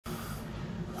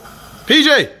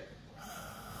PJ!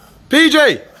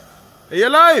 PJ! Are you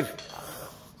alive?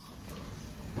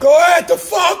 Go ahead, the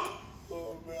fuck!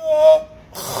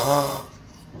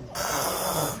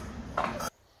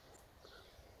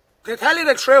 To tell you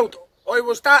the truth, I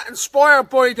was that inspired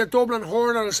by the Dublin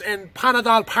hurlers in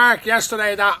Panadol Park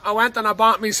yesterday that I went and I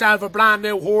bought myself a brand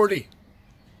new hurley.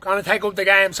 Gonna take up the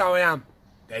game, so I am.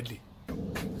 Deadly.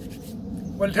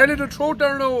 Well, tell you the truth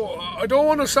there now, I don't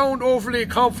want to sound overly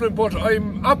confident, but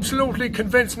I'm absolutely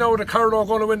convinced now that Carlow are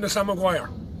going to win the Sam Maguire.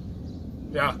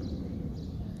 Yeah.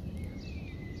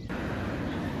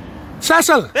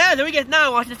 Cecil! Yeah, do we get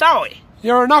now? What's the story?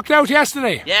 You were knocked out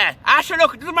yesterday. Yeah. Sure,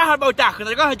 look, it doesn't matter about that,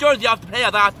 because I got a jersey off the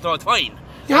players after, so it's fine.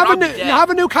 You have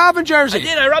a new Cavan jersey? I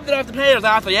did, I robbed it off the players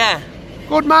after, yeah.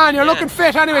 Good man, you're looking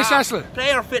fit anyway, Cecil.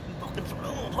 Player fit and fucking...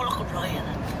 Oh, look, I'm trying.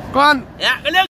 Go on. Yeah, look.